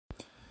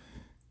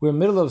We're in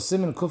the middle of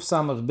Siman Kuf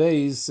Samach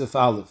Beis Sif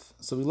Aleph.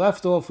 So we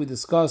left off, we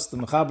discussed, the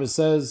Mechaber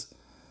says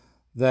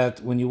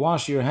that when you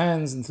wash your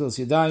hands until it's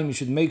Yadיים, you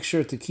should make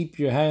sure to keep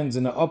your hands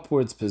in an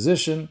upwards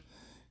position.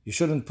 You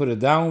shouldn't put it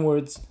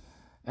downwards.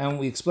 And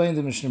we explained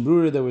in Mishnah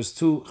Brura there was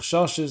two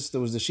chshashes. There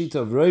was the shita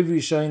of Rov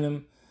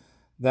Rishonim,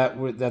 that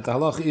the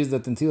halacha is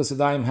that the Netilas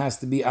Yadayim has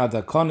to be ad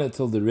hakana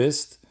till the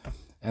wrist.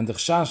 And the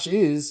chshash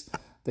is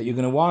that you're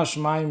going to wash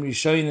Mayim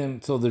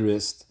Rishonim till the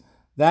wrist.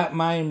 That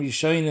Mayim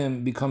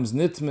Rishonim becomes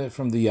nitme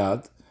from the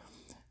yad.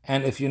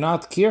 And if you're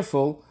not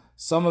careful,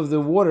 some of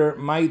the water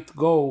might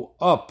go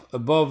up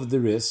above the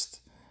wrist.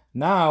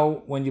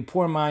 Now, when you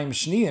pour Mayim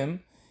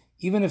Shniyim,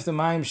 even if the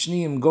Mayim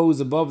Shniyim goes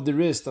above the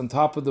wrist on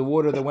top of the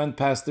water that went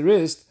past the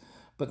wrist,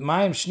 but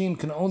Mayim Shniyim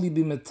can only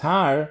be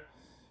metar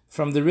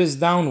from the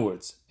wrist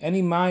downwards.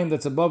 Any Mayim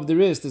that's above the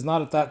wrist is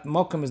not at that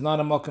mokum, is not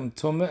a mokum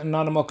tumah and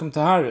not a mokum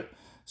taharit.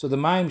 So the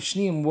Mayim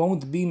Shniyim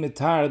won't be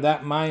metar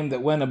that Mayim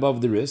that went above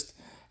the wrist.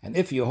 And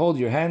if you hold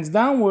your hands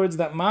downwards,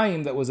 that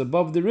Mayim that was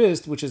above the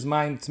wrist, which is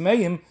Mayim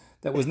Tmeim,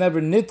 that was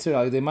never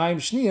nitr, the Mayim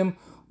Shniyim,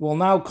 will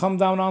now come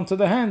down onto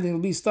the hand, and you'll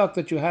be stuck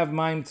that you have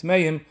Mayim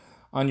Tmeim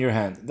on your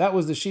hand. That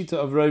was the shita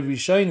of Rov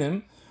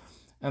Rishonim,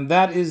 and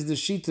that is the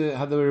shita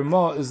how the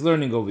Ramah is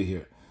learning over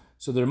here.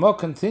 So the Ramah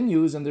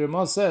continues, and the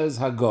Ramah says,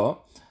 Haga,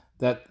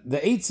 that the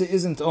eitzah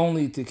isn't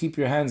only to keep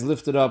your hands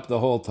lifted up the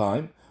whole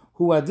time.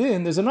 Hu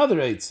adin, there's another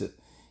eitzah.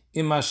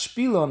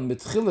 Imashpilon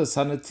mitchilas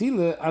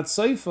hanatile at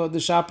seifa the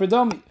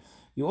shaperdami.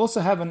 You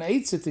also have an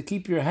eitzah to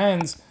keep your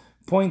hands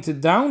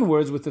pointed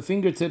downwards with the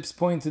fingertips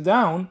pointed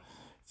down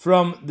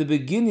from the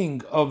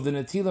beginning of the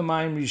Netila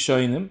Mayim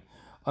Rishonim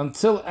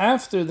until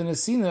after the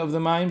Nesina of the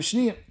Mayim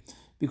Shniyim.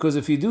 Because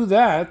if you do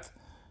that,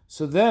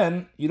 so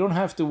then you don't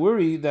have to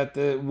worry that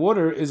the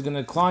water is going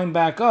to climb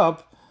back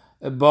up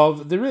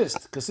above the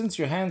wrist. Because since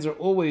your hands are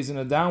always in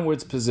a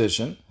downwards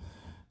position,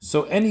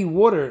 so any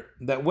water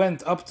that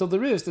went up till the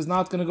wrist is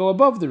not going to go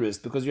above the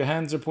wrist because your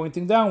hands are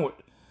pointing downward.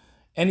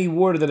 Any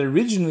water that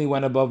originally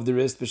went above the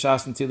wrist,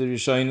 b'shas Netilas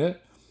Rishonim,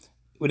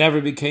 never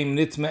became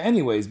nitma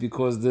anyways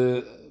because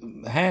the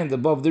hand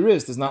above the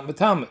wrist is not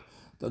metame.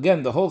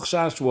 Again, the whole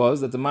chshash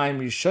was that the Mayim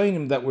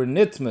Rishonim that were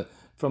nitma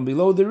from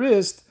below the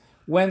wrist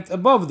went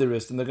above the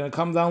wrist and they're going to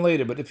come down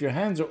later. But if your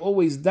hands are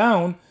always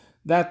down,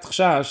 that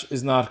chshash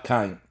is not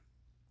kaim.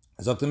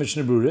 Zok the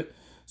Mishnah Brura.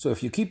 So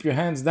if you keep your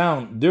hands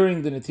down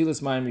during the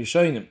Netilas Mayim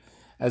Rishonim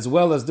as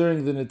well as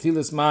during the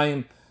Netilas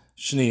Mayim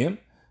Shniyim,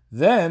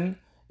 then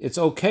it's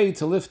okay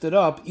to lift it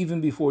up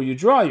even before you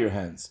dry your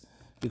hands.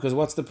 Because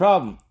what's the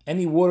problem?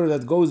 Any water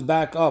that goes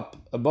back up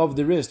above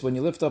the wrist when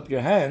you lift up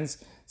your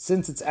hands,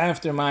 since it's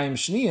after Mayim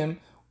Shniyim,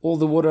 all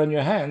the water on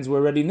your hands were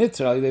already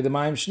nitral, they're the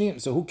Mayim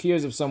Shniyim. So who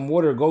cares if some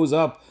water goes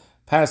up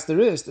past the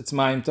wrist? It's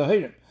Mayim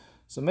Tahirim.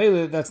 So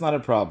maybe that's not a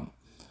problem.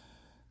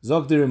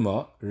 Zog the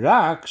Rima,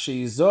 Rak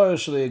sheizor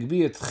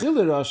shleigbi et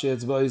chile rashi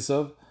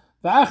etzba'isov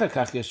va'achar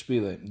kach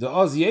yashpilem. The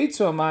oz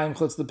yetzu amayim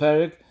chutz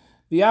leperik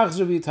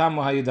v'yachzor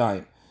v'yitamu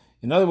hayadayim.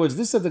 In other words,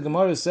 this that the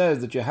Gemara says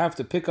that you have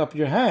to pick up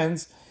your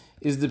hands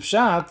is the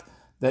pshat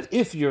that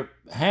if your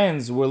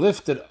hands were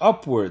lifted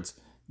upwards,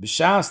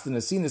 b'shas the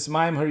nesinas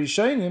mayim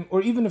harishonim,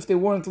 or even if they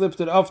weren't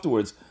lifted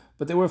afterwards,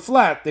 but they were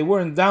flat, they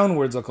weren't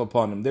downwards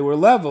upon them, they were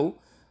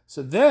level,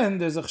 so then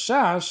there's a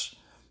chshash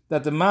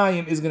that the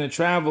mayim is going to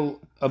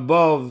travel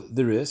above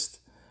the wrist,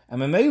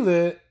 and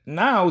memele,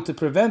 now to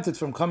prevent it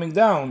from coming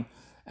down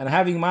and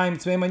having mayim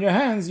tmeim on your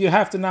hands, you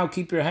have to now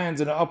keep your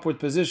hands in an upward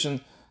position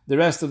the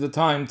rest of the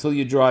time till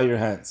you dry your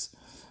hands.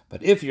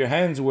 But if your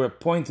hands were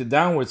pointed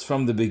downwards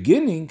from the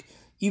beginning,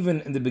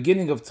 even in the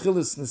beginning of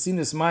Tchilas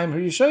Nesinas Mayim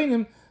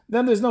Harishonim,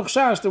 then there's no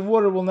chshash, the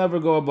water will never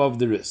go above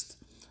the wrist.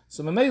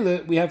 So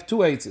memele, we have two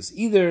eitzes.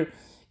 Either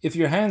if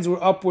your hands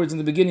were upwards in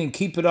the beginning,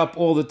 keep it up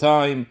all the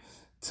time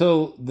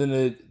till the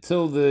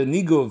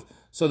niguv,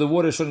 so the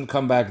water shouldn't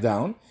come back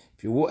down.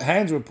 If your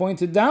hands were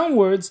pointed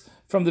downwards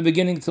from the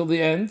beginning till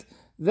the end,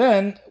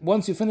 then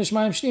once you finish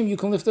Mayim Shniyim, you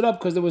can lift it up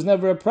because there was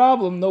never a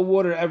problem, no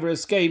water ever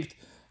escaped,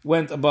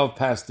 went above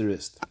past the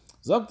wrist.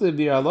 Zokte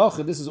bir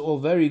halacha, this is all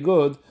very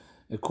good,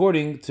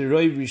 according to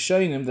Rov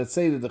Rishonim that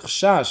say that the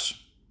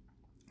chshash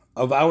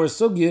of our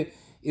sugya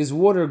is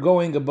water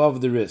going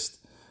above the wrist.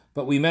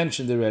 But we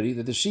mentioned already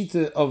that the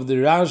shita of the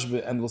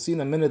Rashba, and we'll see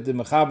in a minute the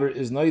Mechaber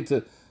is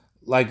noita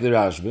like the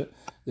Rashba.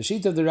 The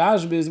shita of the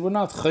Rashba is we're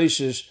not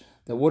chayshish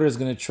that water is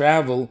going to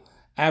travel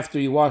after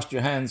you washed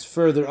your hands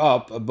further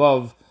up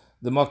above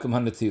the Makom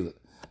HaNetila.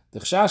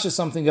 The chshash is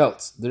something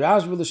else. The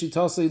Rashba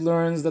l'shitase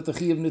learns that the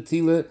chi of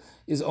Netila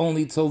is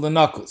only till the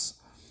knuckles.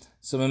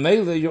 So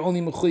memele, you're only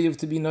mechuyev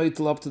to be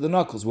noitel up to the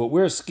knuckles. What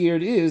we're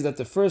scared is that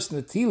the first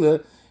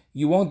Netila,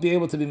 you won't be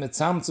able to be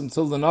metzamtzim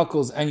till the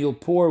knuckles, and you'll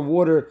pour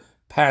water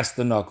past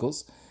the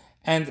knuckles.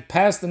 And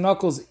past the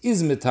knuckles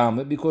is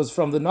metame, because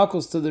from the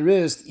knuckles to the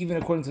wrist, even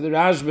according to the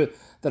Rashba,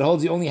 that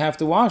holds you only have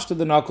to wash to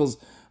the knuckles,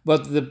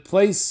 but the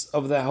place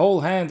of the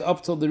whole hand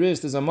up till the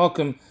wrist is a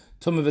makom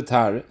tumah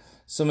v'tare.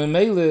 So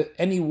memele,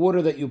 any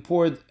water that you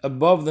poured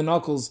above the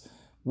knuckles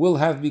will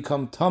have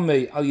become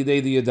tamei al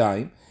yedei the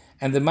yadayim.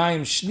 And the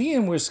Mayim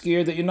Shniyim, we're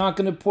scared that you're not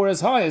going to pour as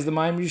high as the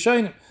Mayim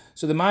Rishonim.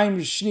 So the mayim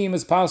shneim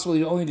is possible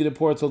you're only going to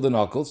pour till the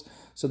knuckles.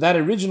 So that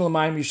original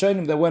mayim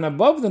rishonim that went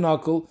above the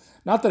knuckle,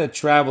 not that it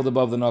traveled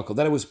above the knuckle,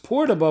 that it was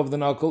poured above the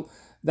knuckle,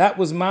 that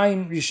was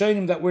mayim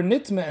rishonim that were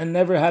nitme and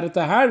never had a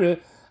tahara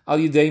al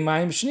yidei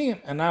mayim shneim.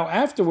 And now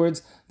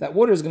afterwards, that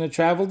water is going to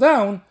travel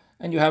down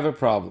and you have a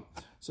problem.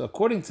 So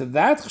according to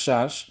that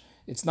chashash,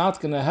 it's not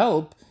going to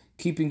help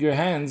keeping your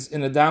hands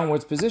in a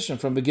downwards position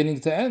from beginning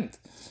to end.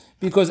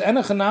 Because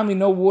enochanami,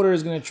 no water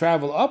is going to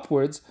travel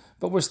upwards,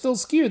 but we're still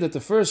scared that the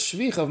first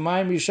shvich of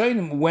mayim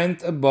rishonim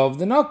went above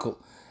the knuckle.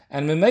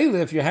 And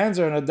memele, if your hands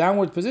are in a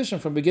downward position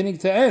from beginning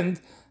to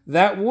end,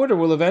 that water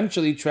will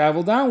eventually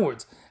travel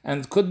downwards.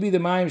 And it could be the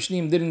mayim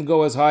shneim didn't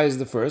go as high as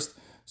the first.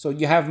 So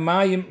you have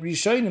mayim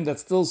rishonim that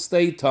still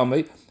stay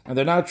tamei, and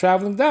they're now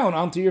traveling down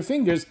onto your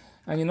fingers,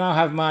 and you now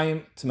have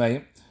mayim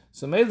tmeim.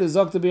 So mele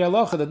zok to be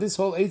halacha that this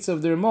whole eitz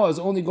of the Ramah is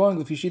only going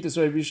with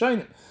Shitas Rav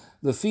Rishonim.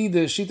 Lefi the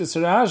Shitas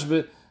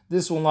Rashba,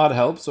 this will not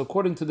help. So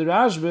according to the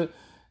Rashba,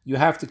 you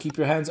have to keep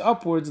your hands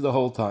upwards the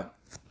whole time.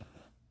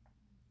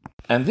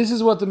 And this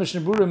is what the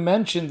Mishnah Berurah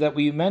mentioned, that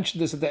we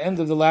mentioned this at the end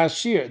of the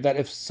last year, that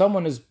if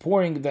someone is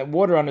pouring that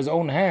water on his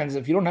own hands,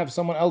 if you don't have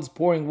someone else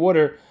pouring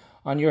water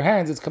on your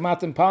hands, it's come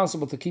out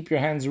impossible to keep your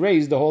hands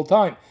raised the whole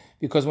time.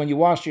 Because when you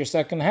wash your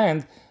second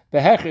hand,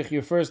 behechich,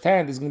 your first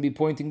hand is going to be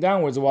pointing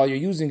downwards while you're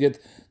using it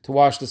to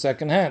wash the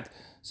second hand.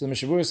 So the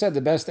Mishnah Berurah said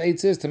the best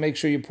eitz is to make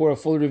sure you pour a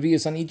full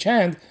revius on each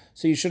hand,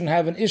 so you shouldn't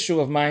have an issue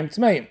of mayim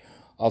tmeim.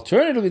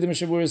 Alternatively, the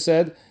Mishnah Berurah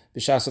said,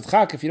 b'shasat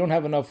chak, if you don't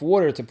have enough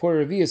water to pour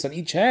a revius on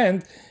each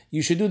hand,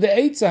 you should do the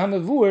eitza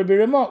hamavur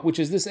b'remot, which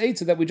is this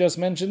eitza that we just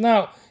mentioned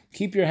now.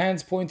 Keep your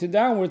hands pointed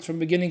downwards from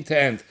beginning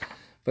to end.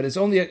 But it's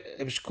only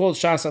called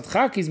shasat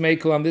chakis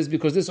mekel on this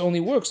because this only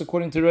works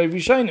according to Rav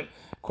Rishonim.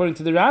 According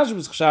to the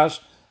Rashba's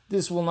chashash,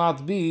 this will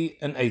not be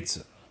an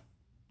eitza.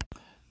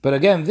 But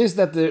again, this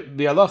that the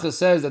Halacha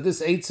says that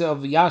this eitza of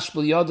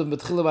yashbel yadav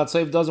b'tchila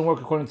v'atzayv doesn't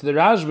work according to the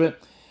Rashba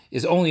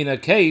is only in a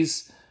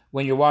case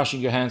when you're washing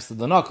your hands to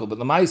the knuckle. But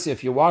l'maisa,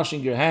 if you're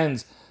washing your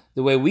hands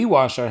the way we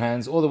wash our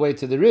hands, all the way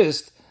to the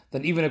wrist,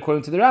 then even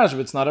according to the Rashba,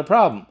 it's not a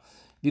problem.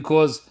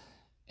 Because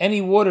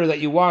any water that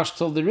you wash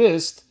till the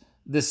wrist,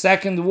 the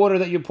second water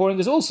that you're pouring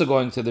is also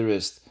going to the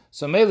wrist.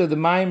 So mele, the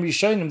mayim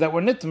rishonim that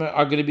were nitma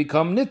are going to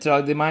become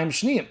nitra, the mayim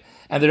shneim.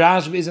 And the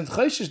Rashba isn't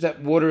chayshish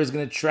that water is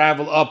going to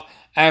travel up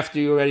after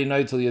you already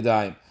naitil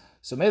yadayim.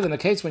 So mele, in the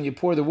case when you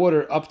pour the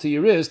water up to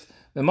your wrist,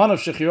 the man of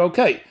shech, you're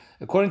okay.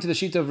 According to the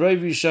sheet of Rav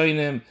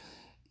Rishonim,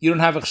 you don't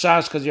have a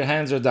chashash because your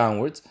hands are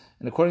downwards.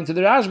 And according to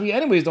the Rashba, you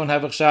anyways don't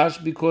have a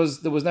chashash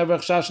because there was never a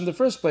chashash in the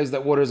first place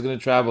that water is going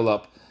to travel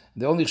up.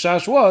 The only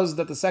chashash was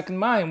that the second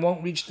mayim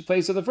won't reach the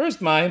place of the first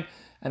mayim,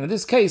 and in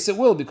this case it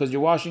will because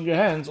you're washing your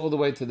hands all the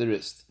way to the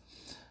wrist.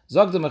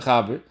 Zog the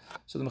Mechaber.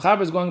 So the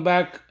Mechaber is going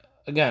back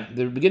again.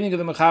 The beginning of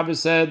the Mechaber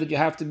said that you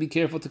have to be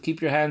careful to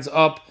keep your hands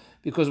up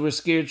because we're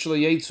scared shlo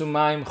yetzu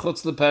mayim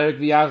chutz leperek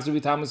v'yachzer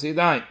v'tamas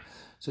yadayim.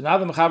 So now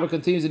the Mechaber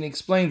continues and he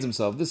explains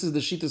himself. This is the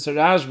Shitas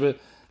Rashba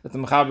that the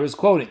Mechaber is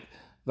quoting.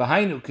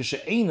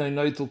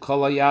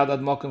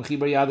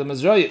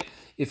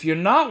 If you're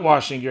not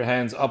washing your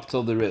hands up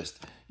till the wrist,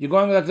 you're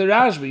going like the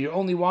Rashba, you're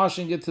only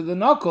washing it to the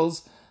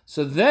knuckles,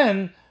 so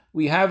then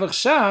we have a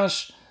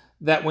chash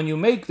that when you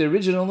make the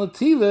original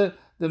Natilah,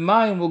 the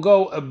mayim will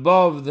go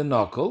above the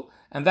knuckle,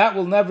 and that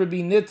will never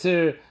be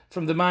nitter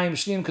from the mayim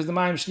shneim because the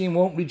mayim shneim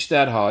won't reach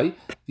that high.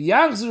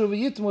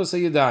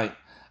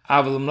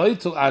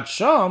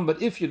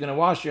 But if you're going to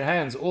wash your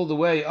hands all the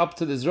way up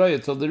to the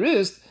zroya till the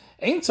wrist,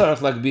 ain't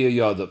tzarich like be a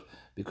yadav,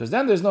 because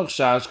then there's no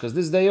chash, because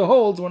this day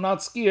holds we're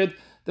not scared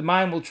the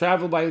mayim will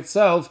travel by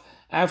itself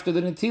after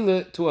the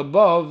Natilah to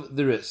above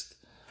the wrist.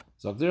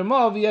 So the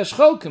Ramah v'yesh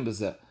cholkim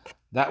b'zeh.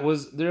 That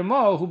was the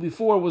Ramah who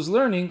before was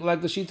learning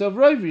like the Shita of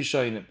Rav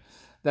Rishonim,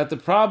 that the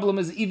problem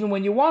is even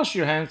when you wash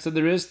your hands to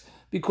the wrist,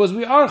 because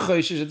we are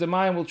chayshish that the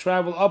mayim will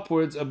travel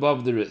upwards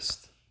above the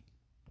wrist.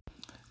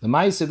 The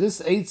Maisa,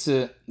 this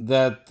eitze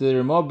that the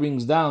Ramah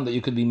brings down, that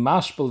you could be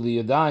mashpel the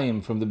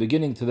yadayim from the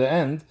beginning to the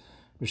end,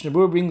 Mishnah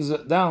Berurah brings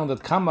down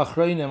that kam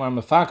achreinim are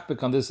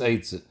mefakbek on this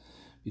eitze,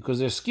 because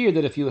they're scared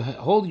that if you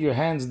hold your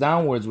hands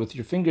downwards with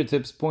your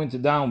fingertips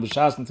pointed down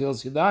b'shas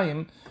netilas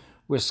yadayim,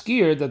 we're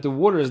scared that the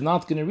water is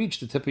not going to reach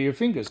the tip of your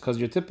fingers because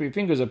your tip of your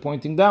fingers are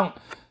pointing down.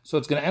 So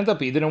it's going to end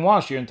up you didn't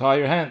wash your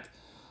entire hand.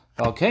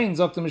 You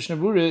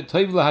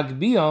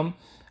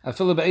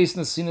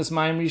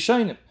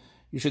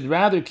should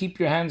rather keep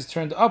your hands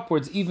turned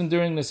upwards even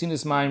during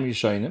Nesinas Mayim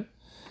Rishonim.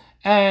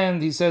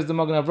 And he says, the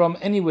Magen Avram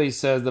anyway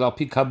says that al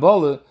pi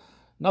Kabbalah,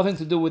 nothing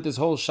to do with this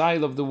whole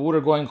shail of the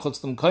water going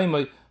chutz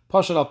l'mkaimai,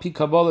 Pashat al pi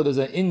Kabbalah, there's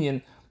an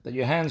inyan that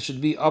your hands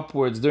should be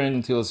upwards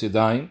during Netilas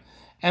Yadayim.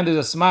 And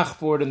there's a smach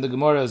for it in the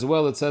Gemara as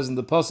well. It says in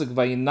the pasuk,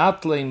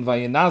 Vayinatleim,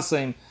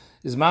 Vayinasem,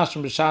 is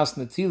mashram b'shas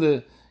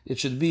netila, it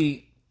should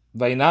be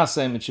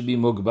Vayinasem, it should be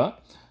mugba.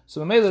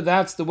 So Mamela,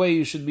 that's the way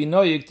you should be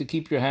noyig to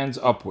keep your hands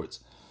upwards.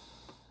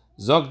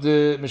 Zog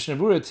the Mishnah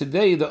Berurah,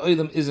 today the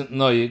oilam isn't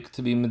noyig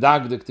to be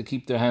medagdik to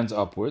keep their hands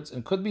upwards.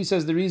 And could be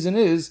says the reason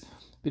is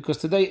because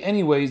today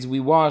anyways we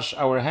wash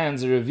our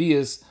hands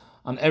revius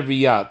on every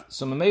yad.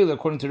 So Mamela,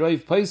 according to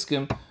Rav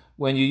Paiskim,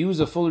 when you use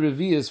a full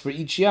revius for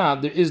each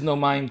yad, there is no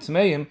mayim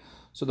tmeim.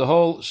 So the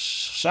whole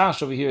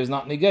shash over here is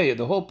not negayah.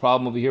 The whole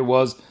problem over here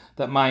was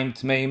that mayim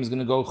tmeim is going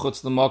to go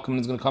chutz l'makom and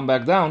it's going to come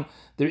back down.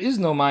 There is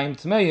no mayim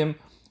tmeim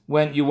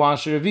when you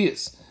wash a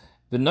revius.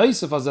 The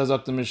noisef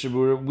azazak the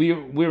mishabura,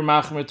 we're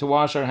machmer to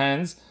wash our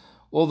hands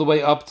all the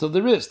way up to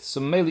the wrist. So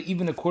mainly,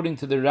 even according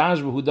to the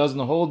Rashba, who doesn't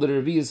hold that a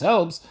revius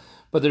helps,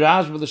 but the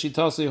Rashba the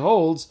Shitase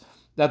holds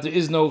that there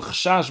is no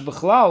chashash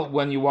b'chlal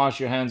when you wash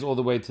your hands all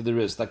the way to the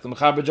wrist, like the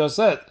Mechaber just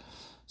said.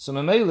 So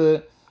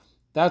Mamele,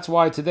 that's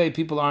why today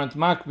people aren't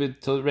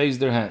makbid to raise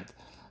their hand.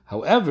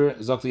 However,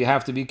 you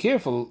have to be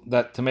careful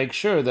that to make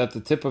sure that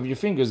the tip of your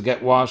fingers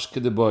get washed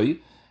kedeboy,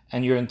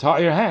 and your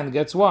entire hand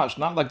gets washed.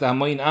 Not like the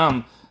Hamoin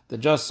Am that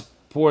just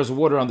pours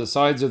water on the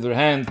sides of their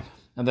hand,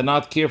 and they're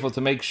not careful to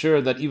make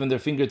sure that even their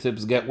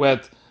fingertips get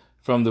wet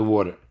from the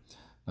water.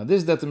 Now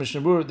this that the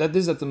Mishnah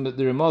Berurah,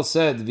 the Ramah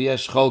said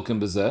v'yesh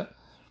cholkim b'zeh.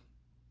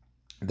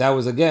 That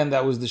was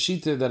the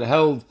shita that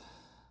held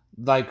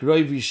like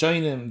Roiv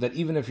Rishonim, that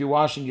even if you're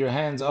washing your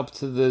hands up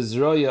to the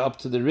zroya, up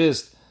to the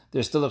wrist,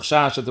 there's still a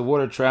chash that the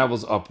water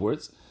travels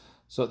upwards.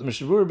 So the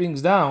Mishnah Berurah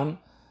brings down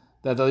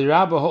that the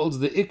Rabbah holds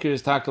the ikr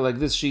is taka like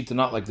this shita,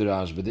 not like the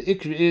Raj. But the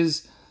ikr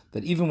is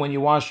that even when you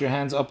wash your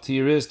hands up to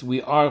your wrist,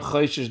 we are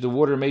chayshish, the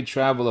water may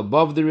travel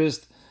above the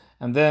wrist,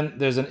 and then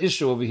there's an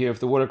issue over here if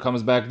the water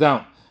comes back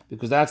down,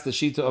 because that's the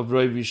shita of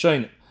Roiv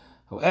Rishonim.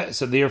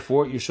 So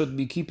therefore, you should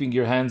be keeping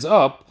your hands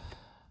up.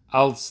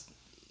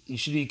 You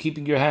should be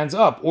keeping your hands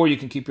up, or you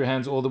can keep your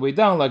hands all the way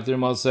down, like the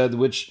Ramal said,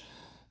 which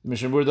the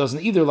Mishnah Berurah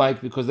doesn't either like,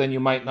 because then you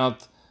might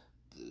not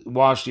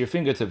wash your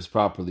fingertips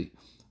properly.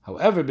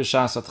 However,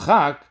 b'shas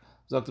atchak,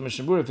 sagt the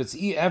Mishnah Berurah, if it's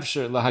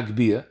efsher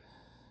lahagbiyah,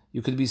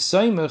 you could be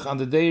soymech on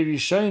the day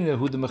Rishonah,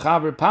 who the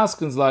Mechaber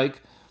paskins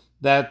like,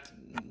 that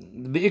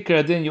the ikar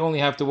adin you only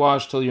have to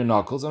wash till your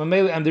knuckles, and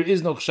there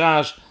is no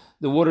chash,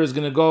 the water is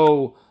going to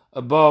go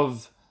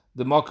above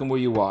the makom where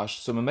you wash.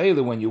 So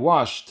mamele, when you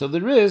wash till the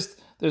wrist,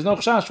 there's no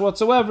chash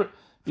whatsoever,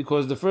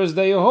 because the first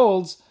day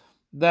holds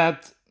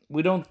that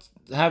we don't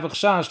have a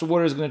chash, the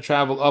water is going to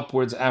travel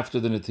upwards after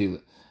the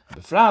netilah.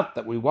 Befrat,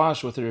 that we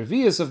wash with a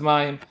revius of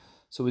mayim,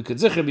 so we could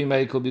zicher be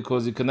meikel,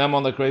 because you can them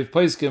on the kreif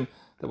poiskim,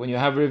 that when you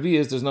have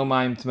revius, there's no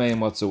mayim tmeim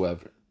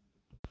whatsoever.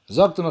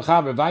 Zok to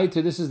Mechaber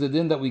weiter, this is the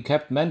din that we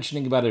kept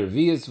mentioning about a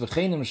revius,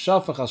 v'chenim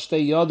shafach al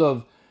shtei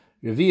yodov,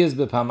 revius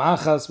bepam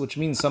achas, which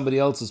means somebody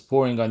else is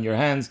pouring on your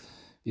hands,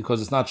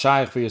 because it's not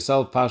shaykh for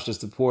yourself, pashtas,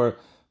 to pour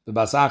the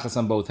basachas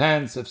on both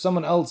hands. If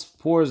someone else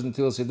pours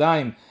netilas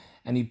yadayim,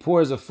 and he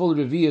pours a full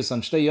revius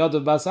on shtei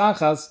yodov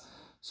basachas,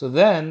 so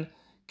then,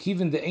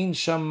 kivin de ein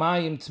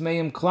shamayim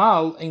tmeim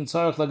klal, ein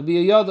tzarech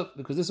lagbiya yodov,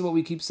 because this is what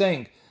we keep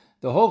saying.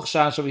 The whole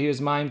chash over here is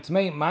mayim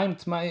tmeim.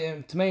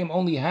 Mayim tmeim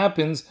only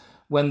happens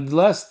when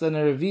less than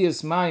a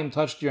revius mayim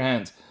touched your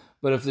hands.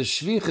 But if the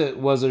shvicha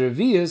was a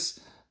revius,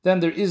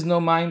 then there is no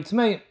mayim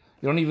tmeim.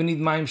 You don't even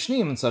need mayim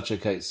shneim in such a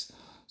case.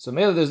 So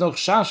maybe there's no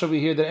chash over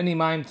here that any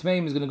mayim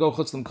tmeim is going to go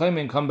chutz l'mkaim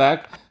and come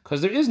back,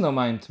 because there is no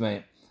mayim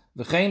tmeim.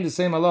 V'chein, the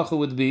same halacha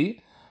would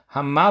be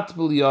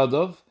hamatbul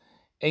yadov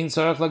ein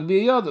tzarech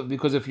lagbiya yadov,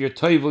 because if you're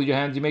toivel your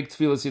hand, you make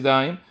tefillas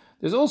yadayim,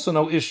 there's also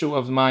no issue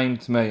of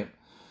mayim tmeim.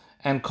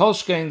 And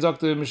kolshkein,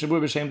 Dr.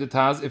 Mishabur b'shem de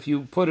Taz, if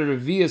you put a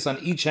revius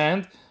on each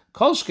hand,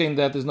 kolshkein,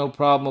 that there's no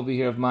problem over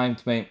here of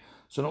mayim tmeim.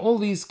 So in all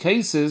these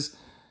cases,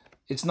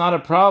 it's not a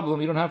problem.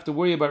 You don't have to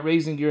worry about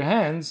raising your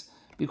hands,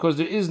 because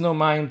there is no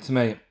mayim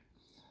tmeim.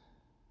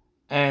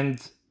 And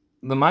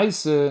the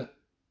Maisa,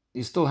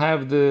 you still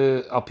have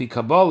the Alpi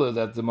Kabbalah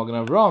that the Magen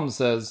Avraham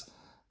says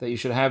that you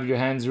should have your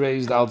hands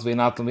raised als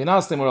ve'natam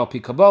ve'nastim or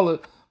Alpi Kabbalah,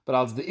 but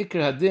als the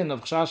Ikr Hadin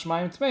of Chash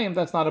Mayim Tmeim,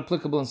 that's not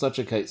applicable in such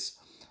a case.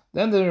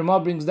 Then the Ramah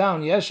brings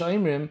down Yesh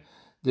Aimrim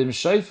the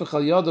Mshayfach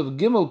al Yad of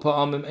Gimel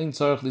Pa'amim Ein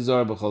Tzarech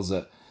Lizar B'chal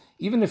Zeh.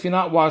 Even if you're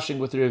not washing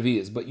with the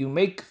revius, but you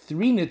make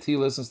 3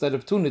 netilas instead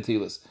of 2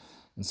 netilas,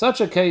 in such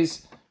a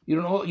case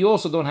you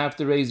also don't have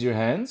to raise your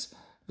hands.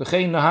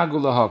 V'chein nahagu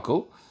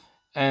lahakol.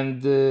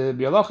 And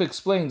Bialach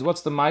explains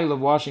what's the mile of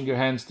washing your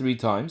hands 3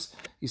 times.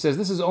 He says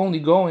this is only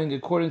going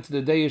according to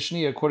the Day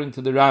Shni, according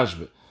to the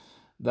Rashba,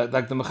 that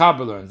like the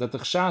Mechaber learns, that the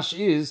chash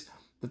is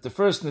that the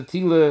first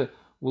netila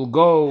will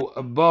go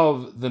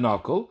above the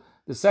knuckle,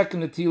 the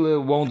second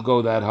netila won't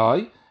go that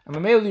high, and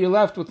Mamela you're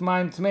left with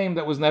mayim tmeim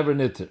that was never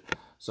nitter.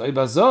 So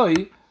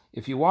ibazoi,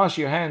 if you wash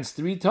your hands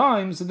 3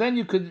 times, then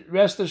you could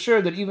rest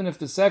assured that even if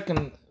the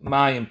second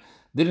mayim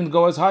didn't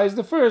go as high as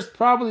the first,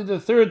 probably the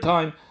 3rd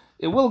time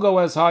it will go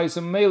as high, so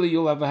Mamela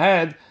you'll have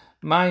had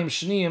mayim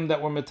shniim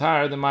that were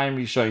matar the mayim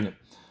rishonim.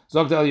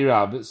 Zogt al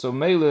Yirab. So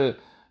Mamela,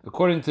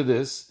 according to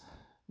this,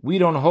 we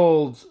don't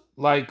hold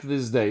like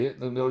this day.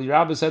 The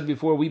Yirab said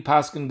before, we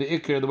paskin the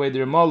ikr the way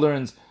the Ramah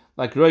learns,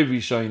 like Roiv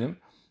Rishonim,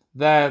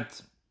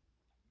 that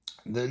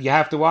you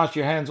have to wash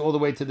your hands all the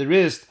way to the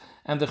wrist,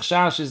 and the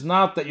chashash is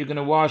not that you're going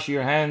to wash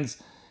your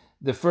hands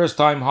the first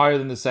time higher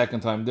than the second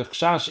time. The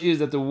chashash is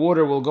that the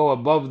water will go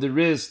above the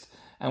wrist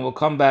and will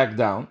come back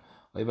down.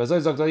 3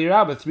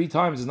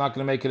 times is not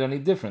going to make it any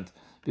different,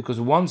 because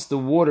once the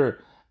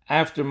water,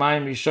 after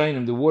Mayim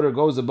Rishonim, the water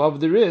goes above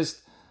the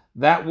wrist,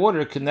 that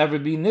water can never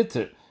be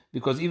nitter,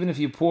 because even if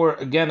you pour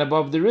again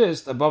above the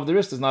wrist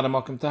is not a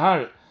makom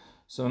tahara.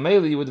 So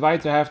mainly you would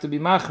weiter have to be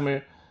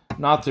machmir,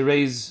 not to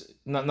raise,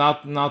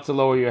 not to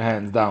lower your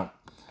hands down.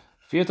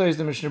 Vierta is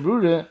the Mishnah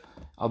Brura,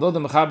 although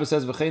the Mechaber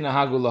says v'cheina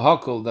hagu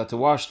lahakol, that to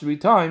wash 3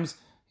 times,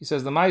 he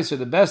says the meiser,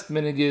 the best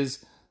minig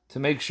is to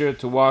make sure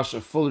to wash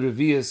a full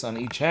revius on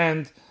each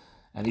hand,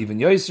 and even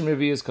yosim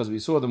revius, because we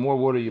saw the more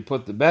water you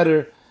put, the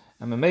better.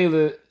 And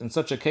memele, in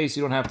such a case,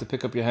 you don't have to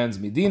pick up your hands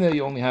medina,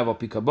 you only have al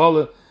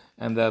pikabala,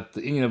 and that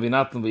the inyan of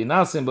inatlan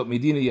v'inasim, but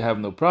medina you have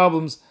no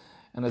problems.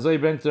 And as I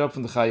bring it up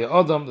from the Chaya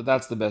Adam,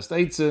 that's the best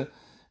eitzah,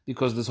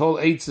 because this whole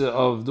eitzah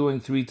of doing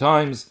 3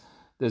 times,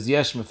 there's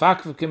yesh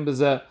mefakvakim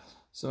bezeh.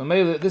 So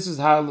this is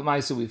how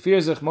L'maisa we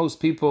fear zich. Most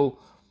people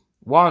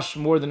wash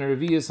more than a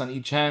revius on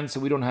each hand, so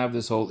we don't have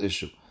this whole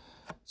issue.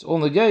 It's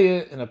only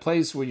negeya in a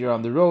place where you're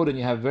on the road and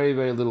you have very,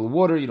 very little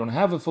water, you don't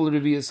have a full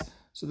revius,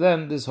 so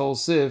then this whole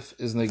sif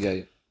is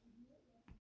negeya.